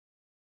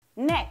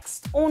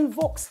Next on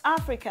Vox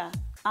Africa,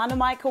 Aanu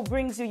Michael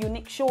brings you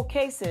unique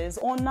showcases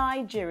on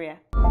Nigeria.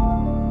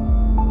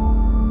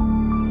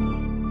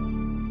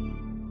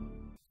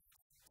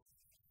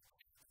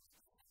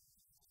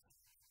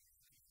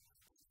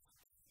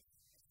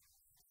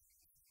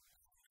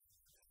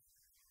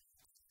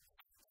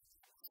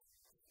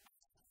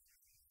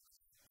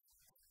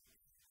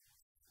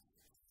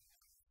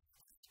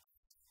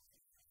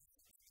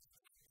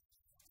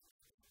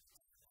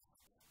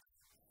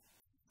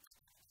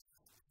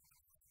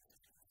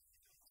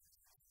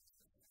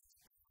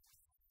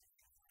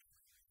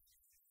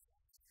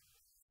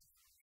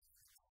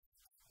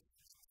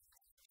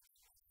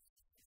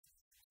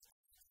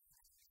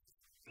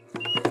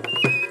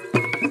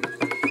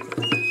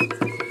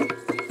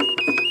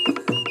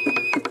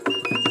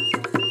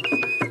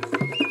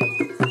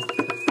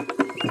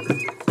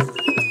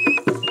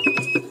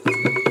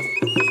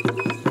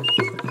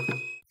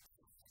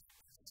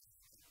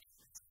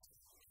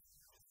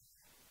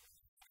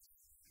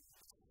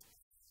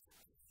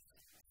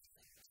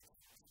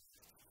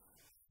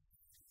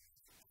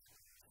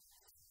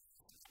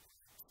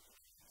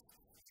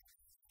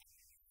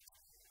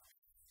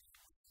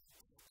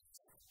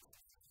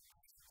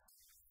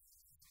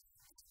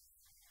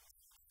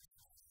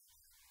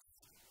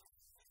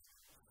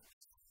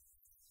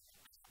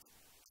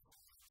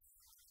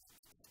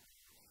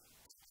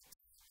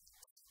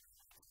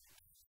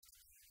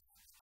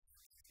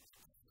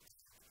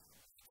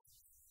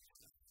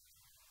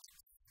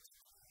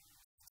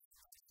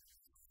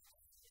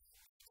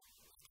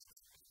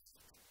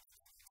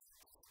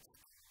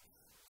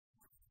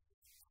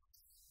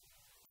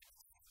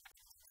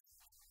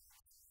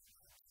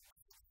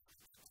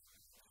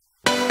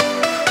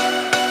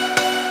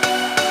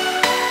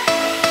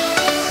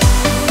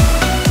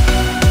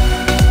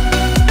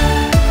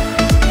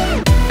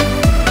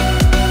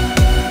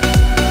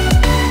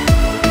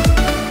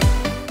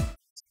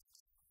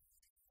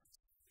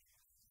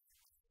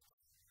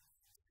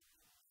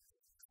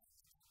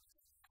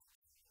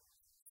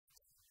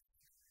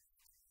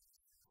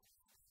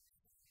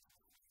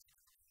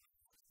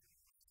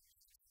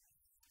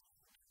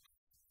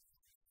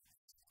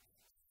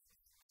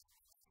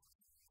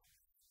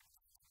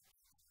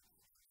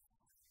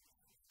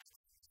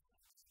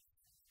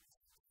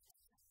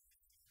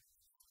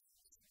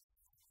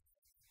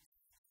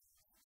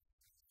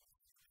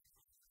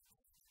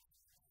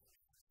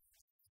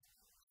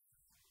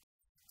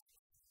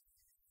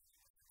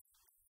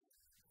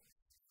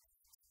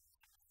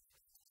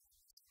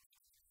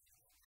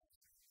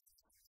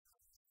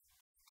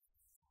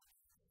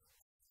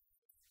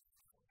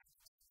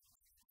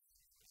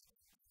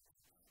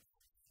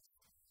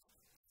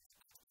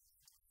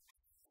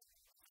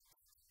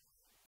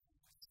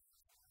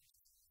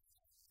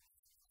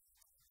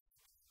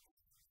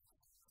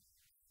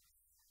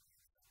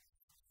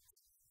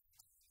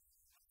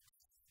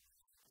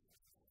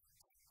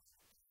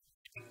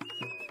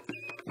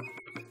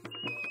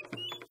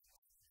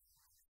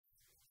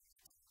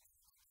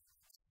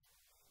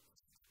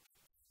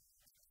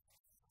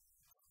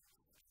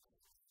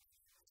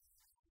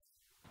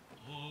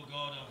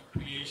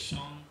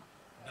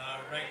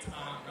 Direct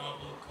our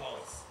noble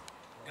cause,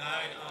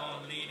 guide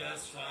our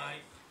leaders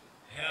right,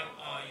 help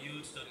our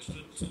youth the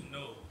truth to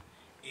know,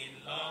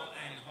 in love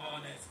and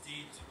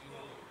honesty to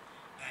grow,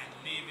 and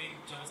living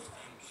just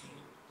and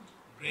true,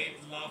 great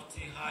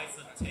lofty heights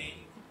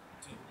attain,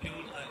 to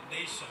build a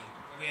nation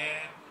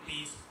where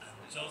peace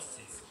and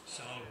justice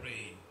shall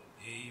reign.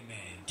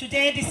 Amen.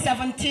 Today, the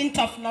 17th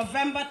of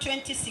November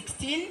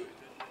 2016,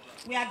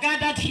 we are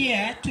gathered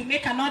here to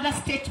make another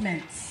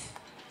statement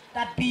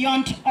that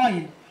beyond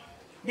oil,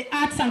 the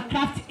arts and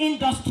crafts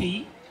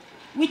industry,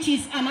 which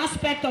is an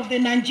aspect of the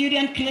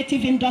Nigerian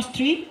creative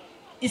industry,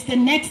 is the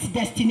next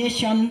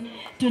destination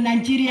to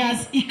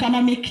Nigeria's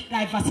economic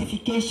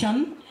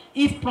diversification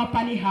if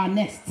properly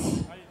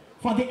harnessed.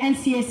 For the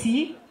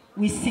NCAC,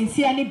 we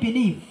sincerely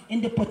believe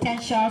in the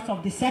potentials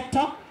of the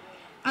sector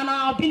and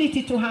our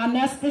ability to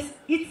harness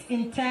its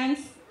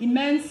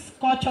immense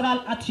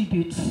cultural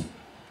attributes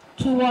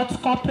towards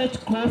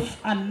corporate growth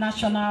and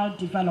national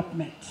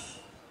development.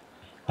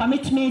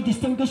 Permit me,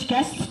 distinguished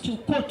guests, to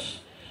quote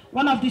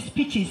one of the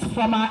speeches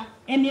from our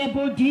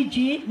amiable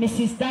DG,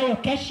 Mrs. Dayo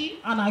Keshi,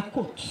 and I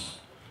quote,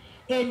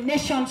 "A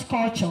nation's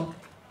culture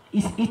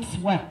is its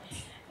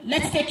wealth."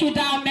 Let's take you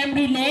down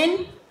memory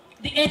lane.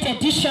 The 8th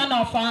edition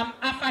of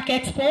Africa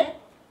Expo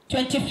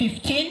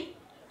 2015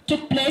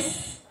 took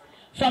place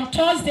from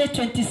Thursday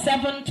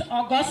 27th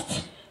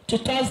August to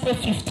Thursday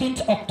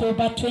 15th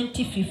October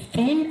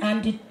 2015,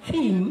 and the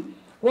theme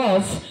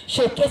was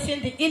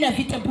showcasing the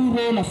inevitable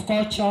role of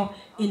culture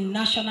in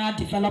national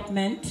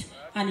development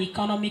and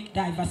economic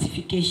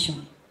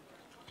diversification.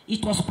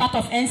 It was part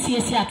of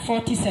NCAC at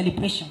 40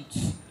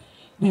 celebrations.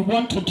 We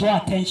want to draw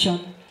attention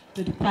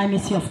to the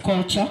primacy of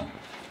culture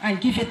and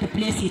give it the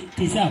place it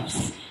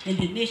deserves in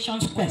the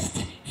nation's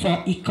quest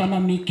for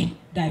economic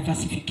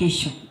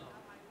diversification.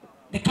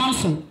 The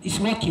Council is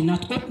working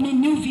at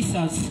opening new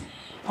visas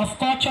of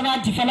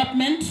cultural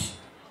development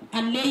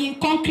and laying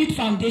concrete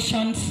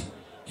foundations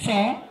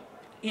for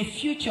a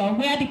future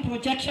where the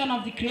projection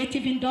of the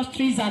creative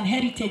industries and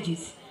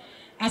heritages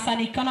as an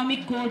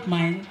economic gold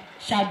mine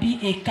shall be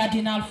a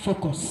cardinal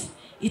focus.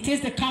 It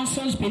is the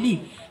Council's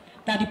belief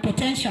that the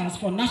potentials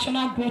for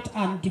national growth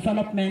and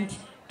development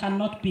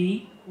cannot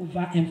be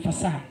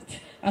overemphasized.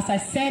 As I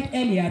said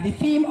earlier, the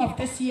theme of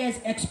this year's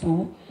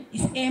Expo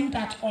is aimed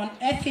at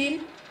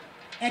unearthing,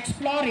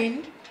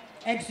 exploring,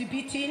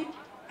 exhibiting,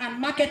 and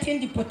marketing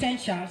the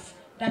potentials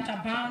that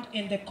abound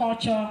in the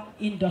culture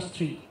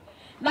industry.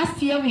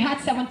 Last year, we had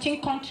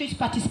 17 countries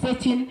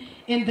participating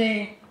in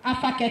the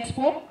AFAC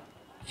Expo,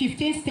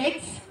 15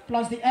 states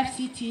plus the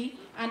FCT,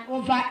 and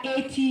over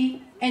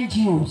 80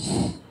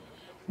 NGOs.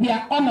 We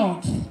are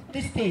honored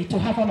this day to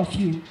have all of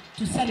you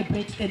to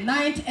celebrate the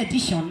 9th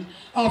edition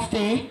of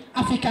the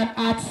African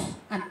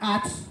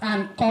Arts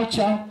and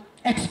Culture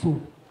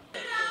Expo.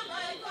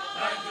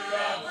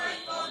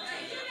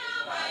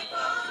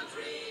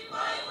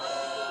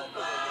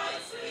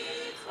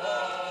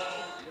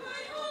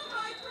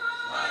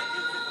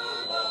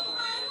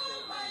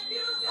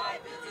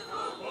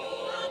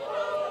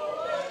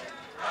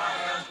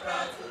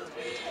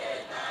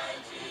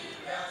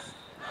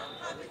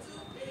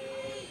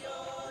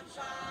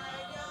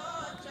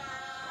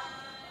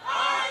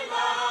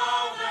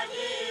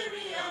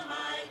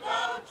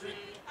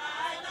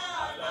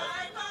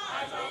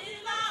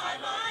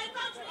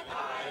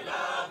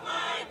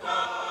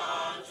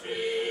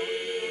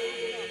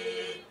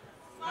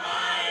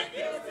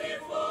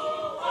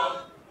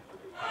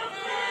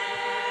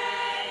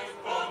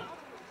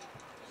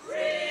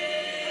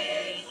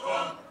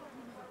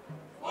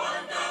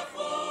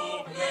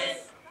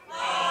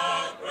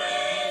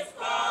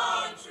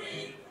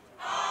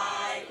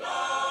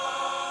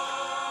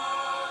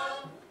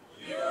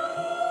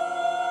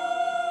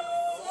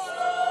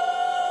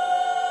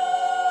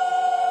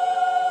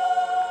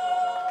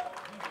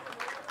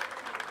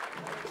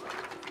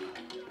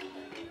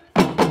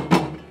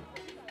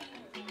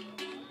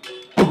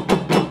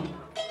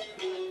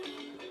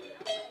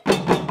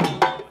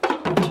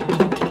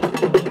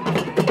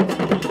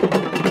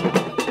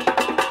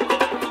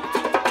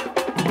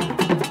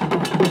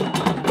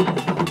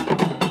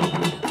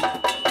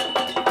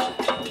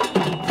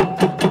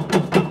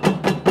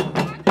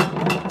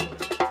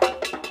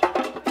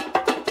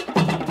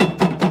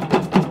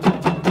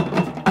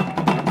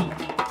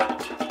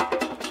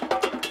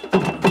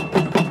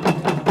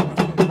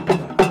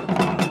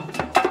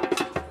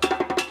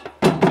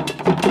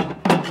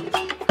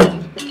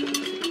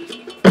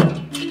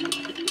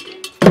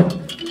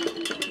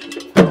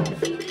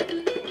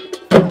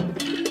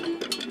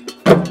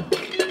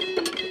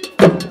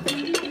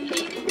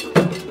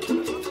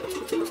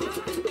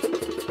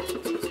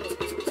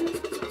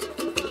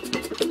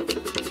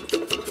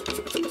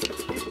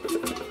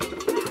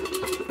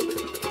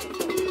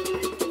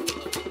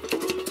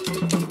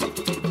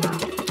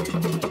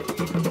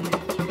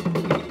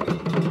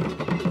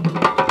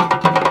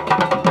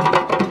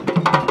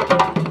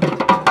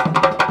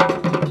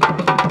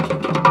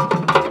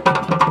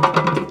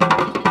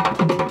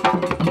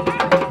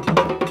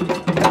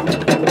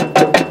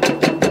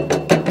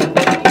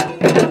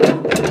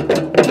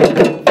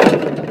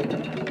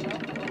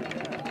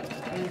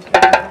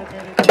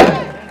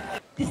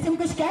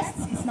 Distinguished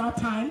guests, it's now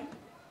time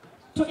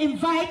to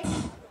invite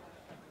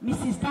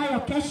Mrs.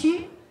 Dayo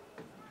Keshi,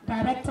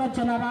 Director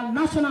General,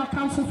 National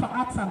Council for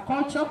Arts and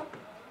Culture,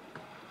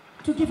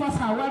 to give us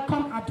her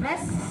welcome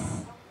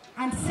address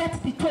and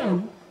set the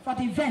tone for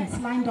the events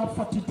lined up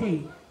for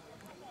today.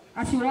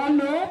 As you all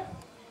know,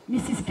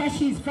 Mrs.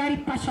 Keshi is very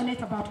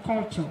passionate about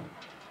culture.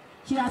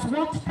 She has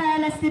worked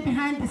tirelessly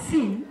behind the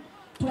scene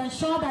to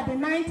ensure that the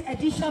 9th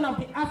edition of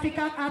the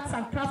African Arts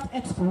and Crafts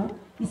Expo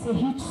is a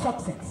huge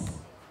success.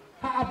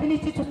 Her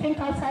ability to think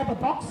outside the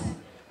box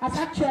has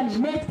actually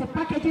made the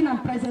packaging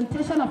and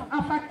presentation of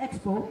AFAC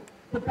Expo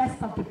the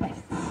best of the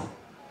best.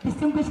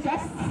 Distinguished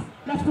guests,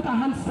 let's put our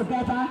hands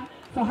together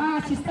for her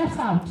as she steps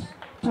out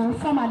to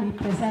formally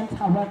present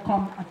her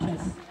welcome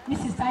address.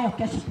 Mrs. Dayo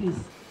Keshi, please.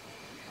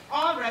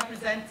 All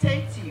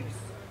representatives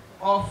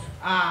of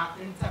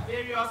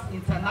various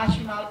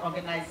international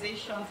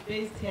organizations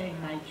based here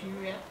in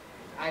Nigeria,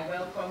 I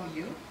welcome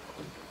you.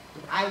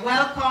 I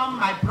welcome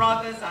my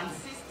brothers and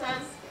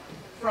sisters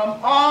from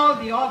all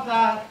the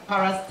other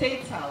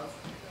parastatals,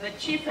 the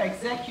chief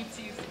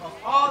executives of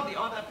all the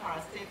other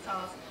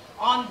parastatals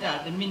under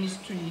the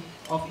Ministry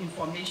of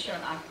Information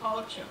and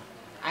Culture.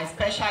 I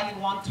especially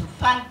want to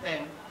thank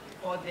them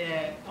for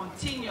their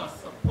continuous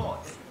support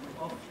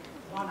of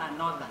one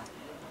another,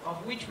 of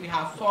which we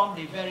have formed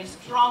a very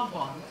strong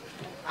bond,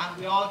 and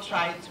we all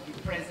try to be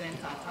present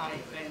at our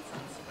events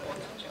and support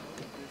each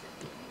other.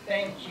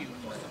 Thank you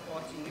for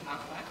supporting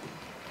AFAC.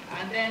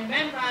 And then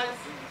members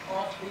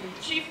of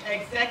the Chief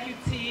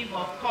Executive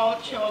of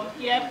Culture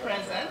here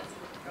present,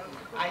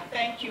 I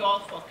thank you all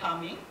for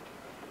coming.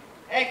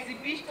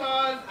 Exhibitors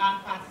and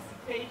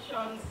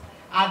participations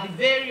at the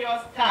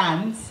various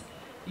stands,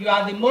 you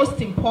are the most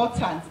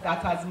important that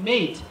has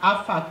made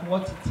AFAC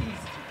what it is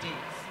today.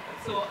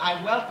 So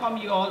I welcome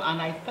you all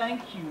and I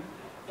thank you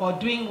for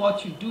doing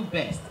what you do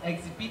best,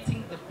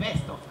 exhibiting the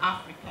best of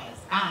Africa's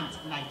and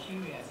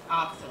Nigeria's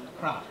arts and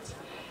crafts.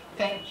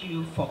 Thank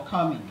you for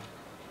coming.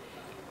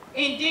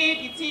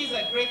 Indeed, it is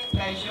a great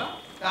pleasure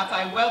that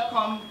I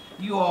welcome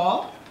you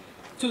all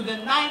to the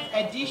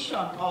 9th edition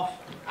of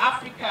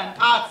African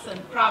Arts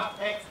and Crafts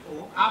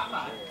Expo,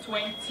 AFAC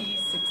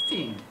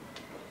 2016.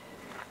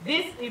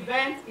 This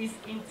event is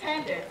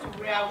intended to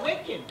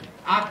reawaken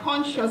our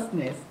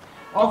consciousness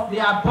of the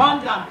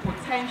abundant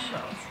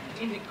potentials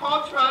in the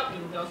cultural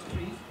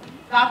industries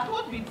that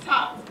could be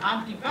tapped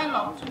and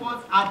developed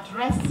towards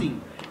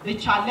addressing the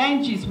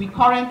challenges we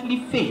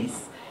currently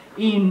face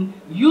in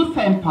youth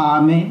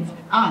empowerment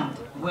and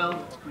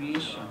wealth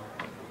creation.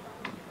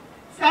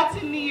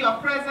 Certainly, your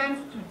presence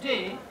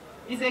today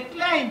is a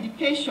clear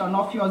indication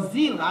of your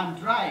zeal and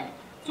drive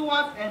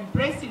towards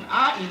embracing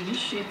our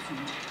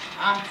initiative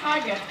and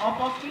target of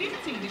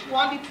uplifting the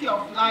quality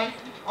of life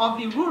of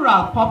the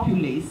rural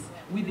populace,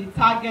 with the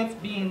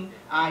target being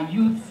our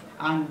youth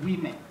and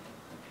women.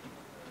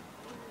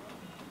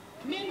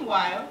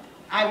 Meanwhile,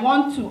 I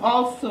want to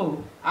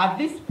also, at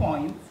this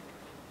point,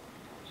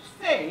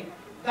 say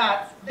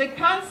that the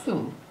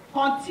Council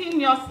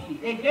continuously,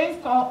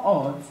 against all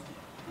odds,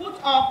 put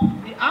up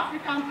the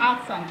African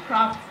Arts and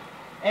Crafts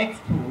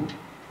Expo,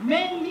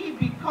 mainly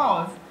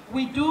because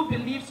we do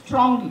believe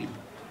strongly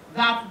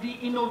that the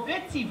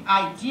innovative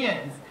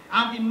ideas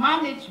and the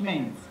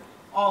management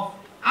of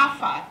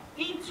AFAC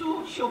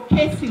into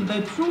showcasing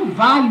the true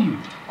value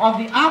of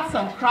the arts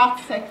and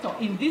crafts sector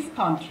in this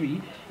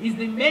country is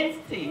the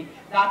mainstay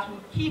that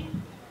will keep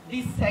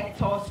this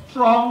sector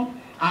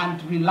strong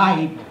and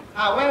reliable.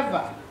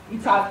 However,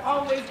 it has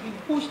always been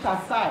pushed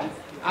aside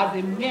as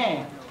a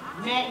mere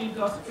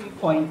industry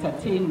for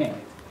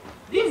entertainment.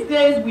 These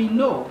days we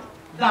know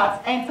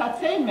that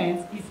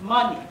entertainment is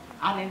money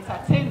and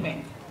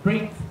entertainment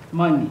brings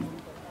money.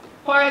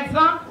 For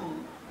example,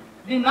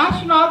 the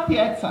National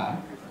Theatre,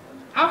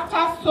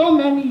 after so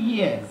many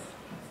years,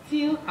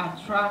 still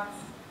attracts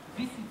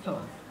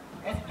visitors,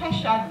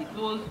 especially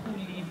those who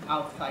live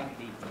outside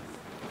Lagos.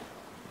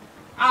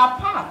 Our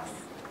parks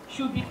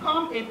should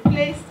become a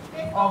place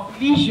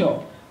of leisure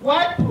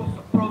while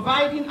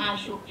providing and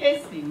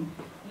showcasing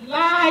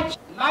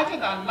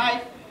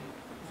larger-than-life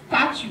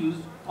statues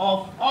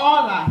of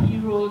all our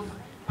heroes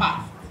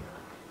past.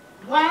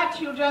 While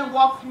children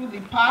walk through the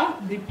park,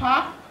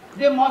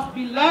 they must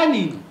be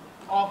learning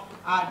of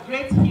our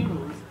great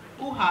heroes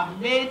who have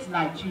made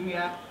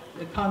Nigeria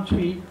the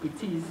country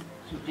it is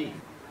today.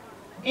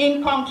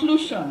 In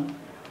conclusion,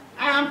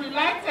 I am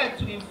delighted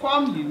to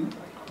inform you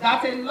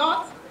that a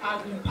lot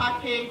has been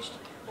packaged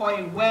for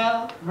a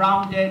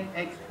well-rounded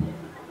expo.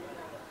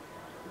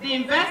 The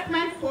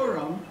Investment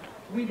Forum,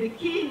 with the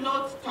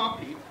keynote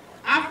topic,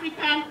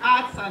 African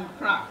Arts and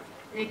Crafts,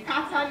 a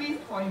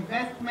catalyst for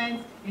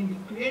investment in the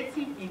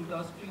creative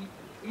industry,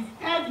 is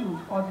scheduled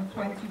for the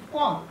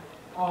 24th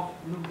of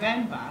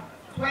November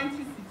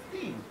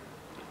 2016.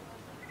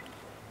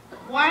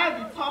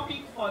 While the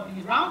topic for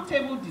the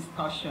roundtable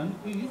discussion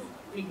is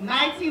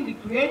igniting the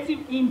creative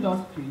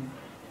industries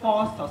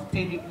for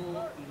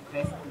sustainable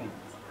investment.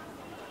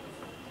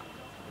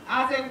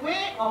 As a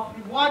way of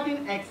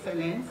rewarding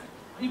excellence,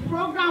 the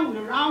program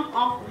will round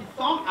off with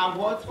some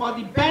awards for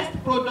the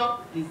best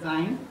product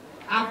design,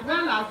 as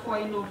well as for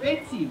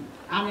innovative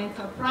and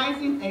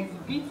enterprising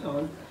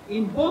exhibitors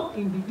in both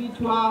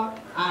individual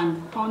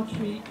and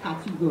country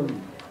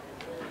categories.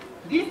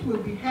 This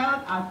will be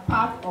held as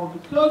part of the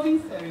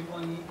closing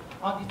ceremony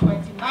on the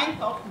 29th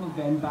of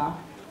November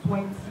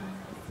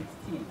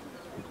 2016.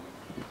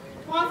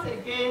 Once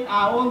again,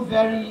 our own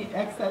very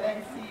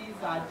excellencies,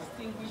 our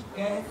distinguished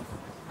guests,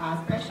 our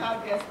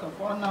special guests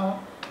of honor,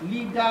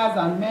 leaders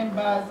and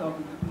members of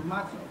the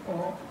diplomatic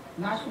corps,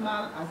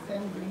 National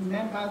Assembly,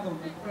 members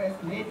of the press,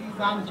 ladies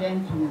and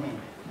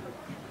gentlemen,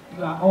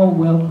 you are all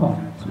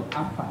welcome to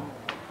AFAC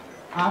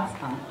Arts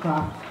and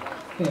Crafts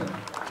Fair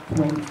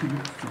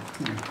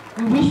 2016.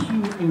 We wish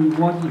you a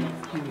rewarding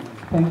experience.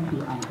 Thank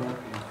you and God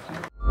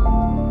bless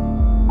you.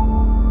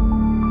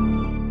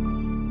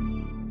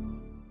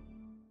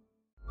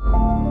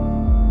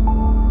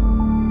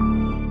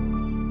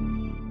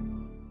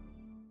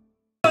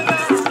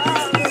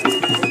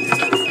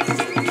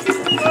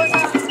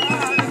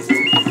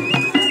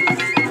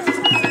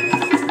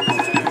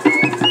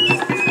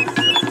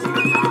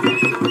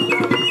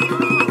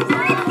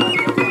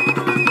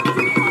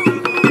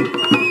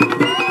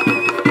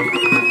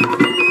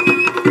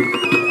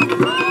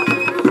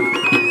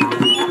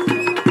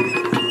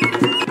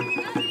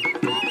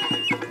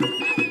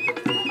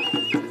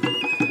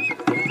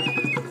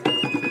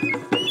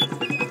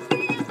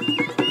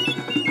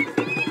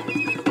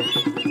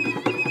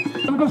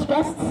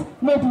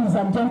 Ladies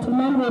and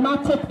gentlemen, we now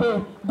take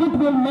the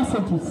goodwill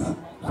messages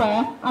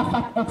for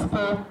AFAC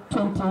Expo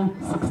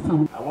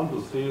 2016. I want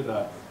to say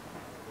that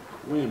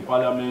we in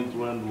Parliament,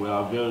 when we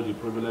are availed the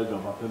privilege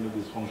of attending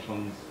these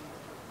functions,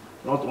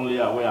 not only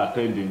are we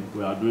attending,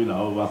 we are doing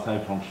our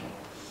oversight function.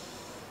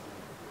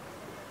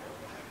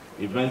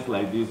 Events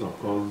like this, of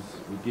course,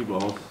 will give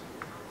us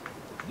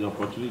the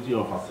opportunity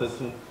of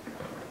assessing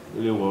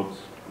really what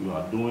you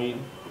are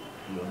doing,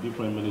 your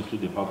different ministry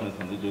departments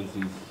and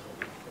agencies.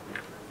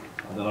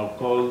 And then of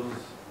course,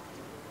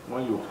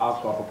 when you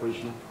ask for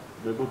appropriation,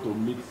 you're able to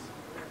meet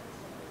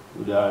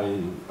with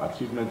the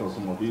achievement of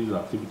some of these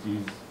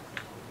activities.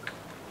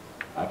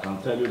 I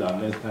can tell you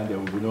that next time there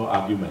will be no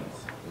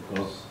arguments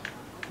because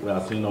we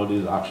are seeing all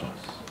these actions.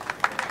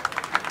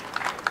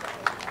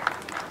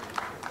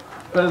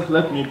 First,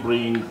 let me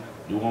bring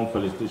the warm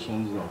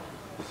felicitations of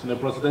the Senate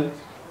President,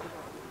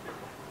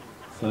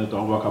 Senator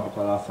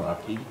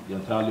Saraki, the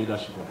entire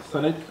leadership of the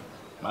Senate.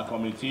 My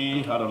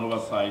committee had an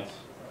oversight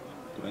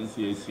to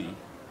NCAC.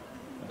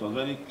 It was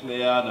very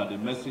clear that the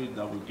message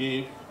that we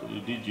gave to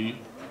the DG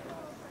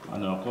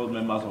and of course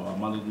members of our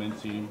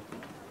management team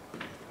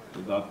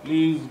is that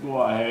please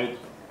go ahead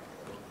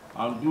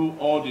and do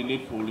all the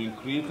needful in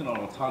creating an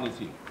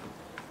alternative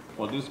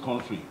for this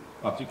country,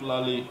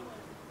 particularly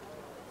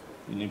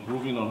in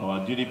improving on our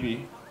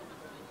GDP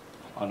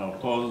and of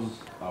course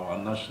our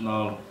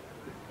national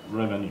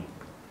revenue.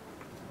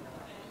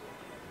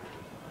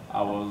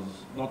 I was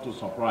not too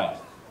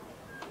surprised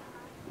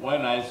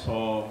when I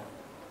saw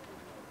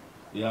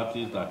the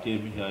artist that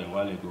came here a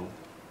while ago,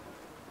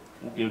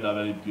 who gave that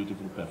very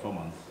beautiful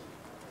performance,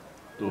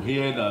 to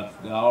hear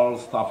that they are all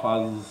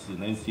staffers in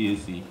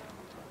NCAC,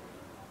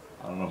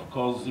 and of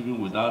course,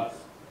 even with that,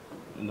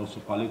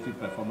 superlative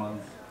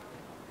performance,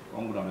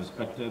 one would have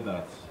expected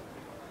that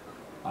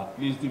at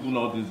least even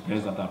all these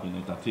guests that have been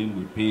entertained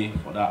will pay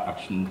for that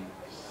action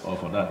or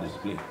for that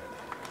display.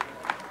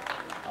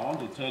 I want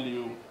to tell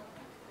you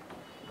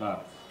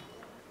that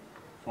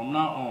from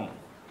now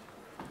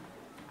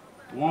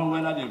on,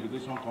 whether the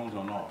invitation comes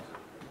or not,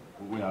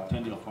 we will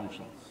attend your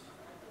functions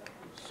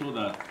so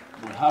that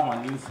we have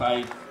an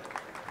insight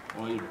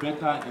or a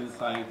better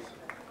insight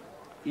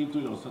into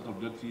your set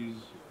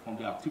objectives from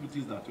the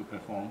activities that you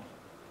perform,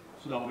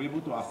 so that we're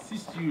able to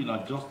assist you in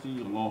adjusting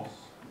your laws,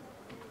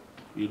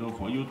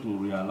 for you to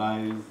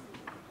realize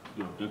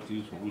the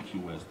objectives for which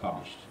you were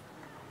established.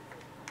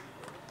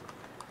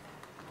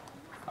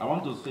 I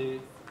want to say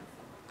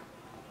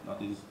that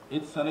the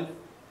 8th Senate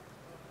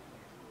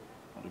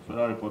of the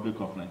Federal Republic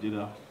of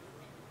Nigeria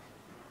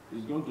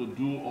is going to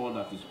do all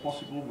that is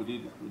possible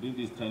within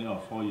this tenure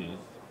of 4 years,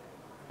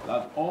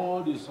 that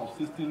all the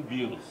subsisting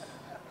bills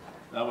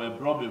that were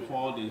brought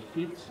before the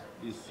 5th,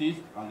 the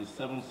 6th, and the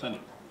 7th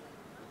Senate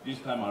this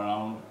time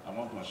around, I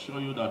want to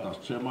assure you that as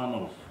chairman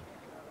of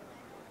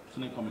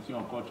Senate Committee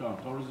on Culture and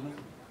Tourism,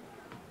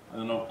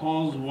 and of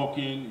course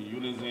working in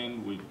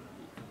unison with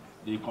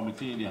the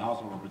committee in the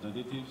House of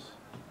Representatives,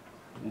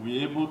 we'll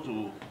be able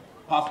to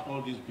pass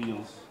all these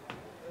bills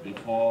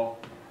before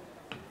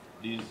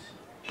this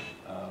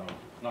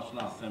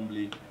National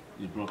Assembly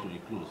is brought to a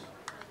close.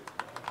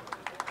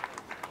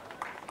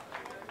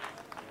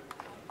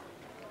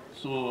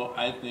 So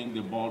I think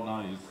the ball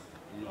now is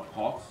in your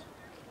court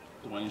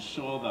to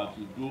ensure that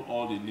you do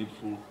all the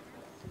needful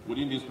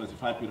within this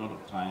specified period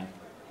of time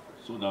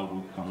so that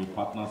we can be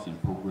partners in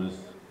progress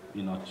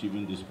in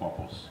achieving this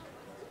purpose.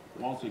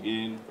 Once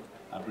again,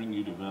 I bring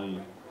you the very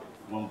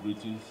warm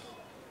greetings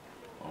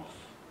of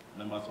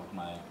members of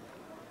my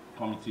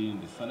committee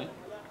in the Senate,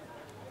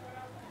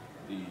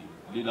 the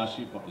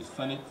leadership of the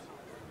Senate,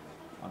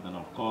 and then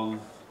of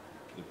course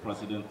the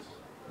President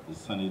of the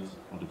Senate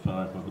of the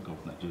Federal Republic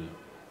of Nigeria.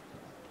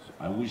 So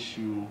I wish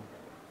you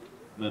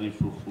very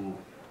fruitful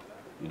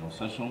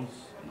sessions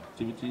and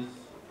activities,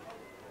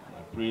 and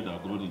I pray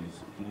that God in His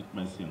infinite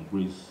mercy and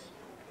grace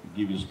will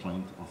give you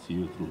strength and see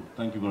you through.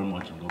 Thank you very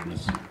much, and God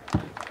bless you.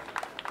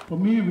 For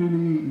me,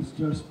 really, it's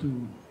just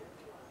to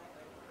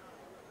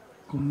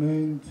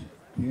commend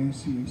the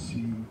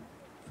NCAC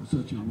for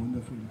such a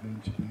wonderful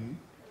event today.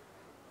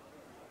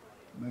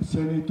 My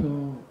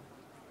senator,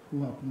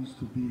 who happens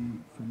to be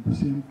from the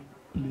same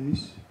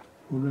place,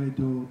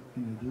 Oredo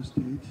in Edo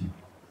State,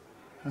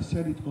 has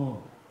said it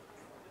all,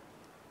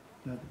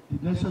 that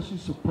the necessary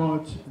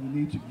support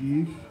we need to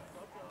give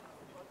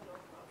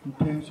in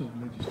terms of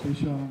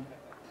legislation,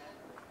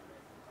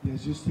 the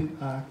existing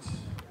acts,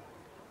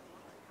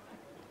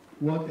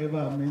 whatever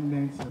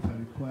amendments that are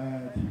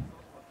required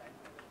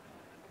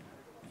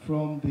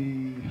from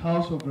the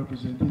House of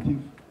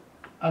Representatives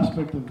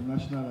aspect of the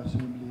National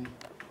Assembly.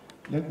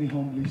 Let me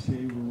humbly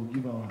say we will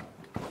give our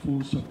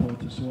full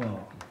support as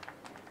well.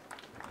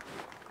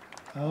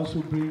 I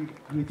also bring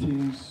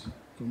greetings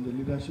from the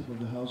leadership of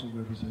the House of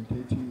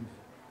Representatives,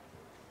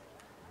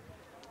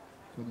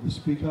 from the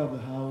Speaker of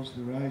the House,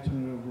 the Right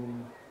Honorable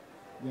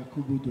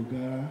Yakubu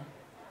Dogara,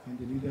 and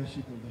the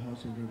leadership of the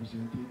House of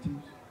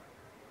Representatives,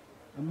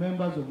 and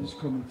members of this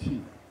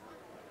committee.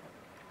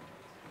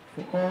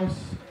 For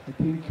us, I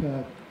think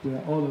we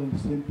are all on the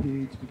same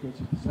page, because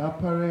it is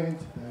apparent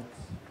that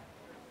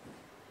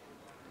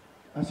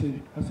as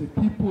a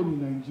people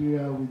in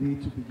Nigeria, we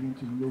need to begin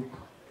to look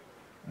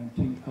and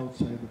think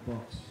outside the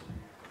box.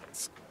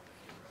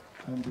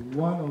 And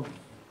one of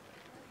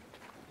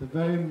the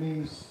very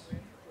means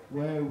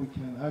where we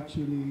can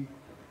actually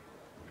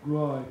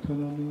grow our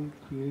economy,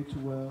 create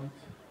wealth,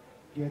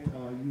 get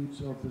our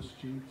youths off the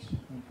streets,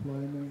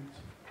 employment,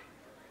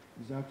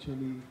 is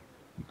actually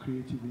the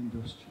creative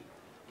industry.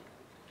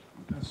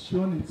 It has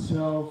shown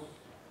itself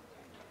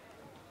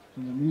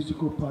in the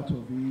musical part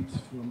of it,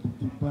 from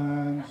the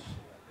bands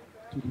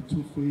to the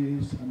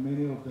Two-Face and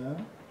many of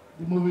them,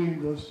 the movie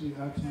industry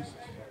artists.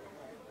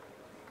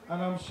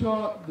 And I'm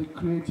sure the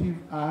creative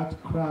art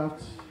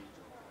crafts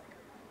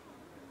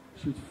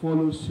should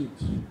follow suit.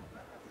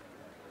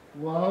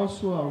 We're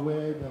also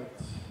aware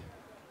that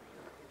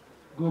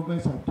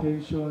government's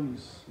attention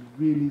is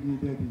really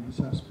needed in this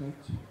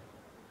aspect,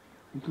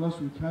 because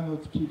we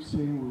cannot keep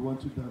saying we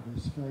want to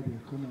diversify the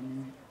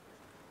economy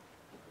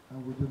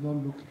and we do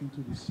not look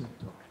into the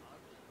sector.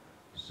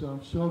 So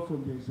I'm sure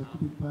from the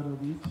executive part of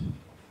it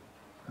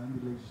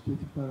and the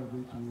legislative part of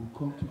it, we will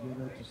come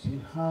together to see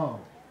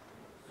how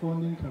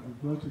funding can be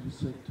brought to the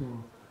sector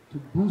to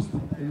boost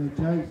it,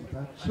 energize it,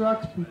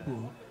 attract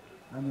people,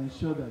 and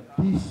ensure that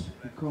this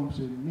becomes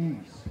a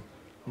means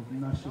of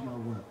national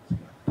wealth.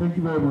 Thank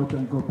you very much,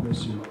 and God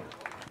bless you.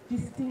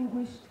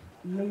 Distinguished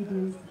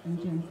ladies and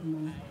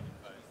gentlemen,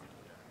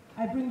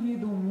 I bring you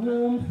the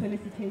warm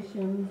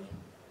felicitations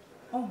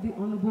of the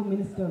Honourable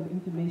Minister of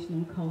Information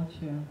and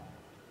Culture,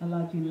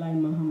 Alhaji Lai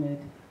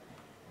Mohammed,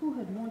 who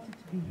had wanted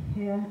to be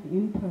here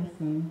in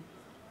person,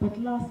 but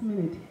last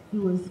minute he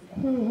was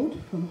called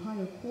from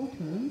higher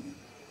quarters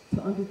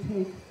to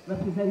undertake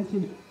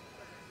representational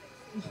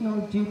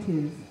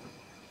duties.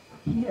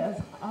 He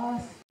has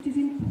asked. It is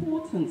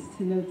important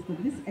to note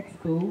that this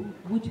expo,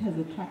 which has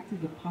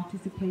attracted the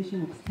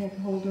participation of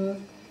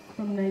stakeholders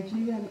from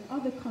Nigeria and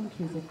other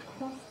countries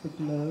across the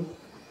globe,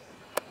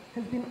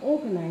 has been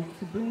organized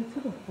to bring to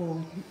the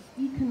fore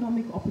the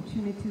economic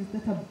opportunities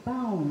that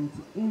abound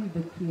in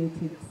the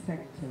creative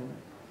sector.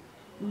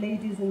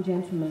 Ladies and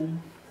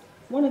gentlemen,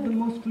 one of the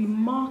most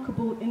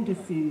remarkable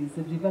indices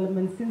of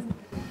development since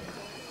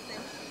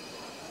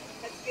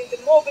has been the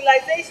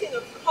mobilization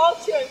of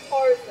culture and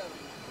tourism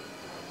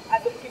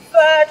as a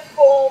preferred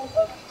form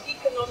of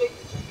economic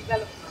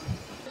development.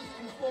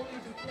 we formally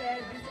declare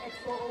this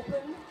expo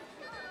open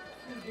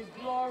to the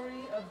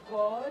glory of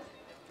God,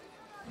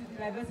 to the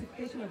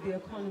diversification of the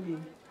economy.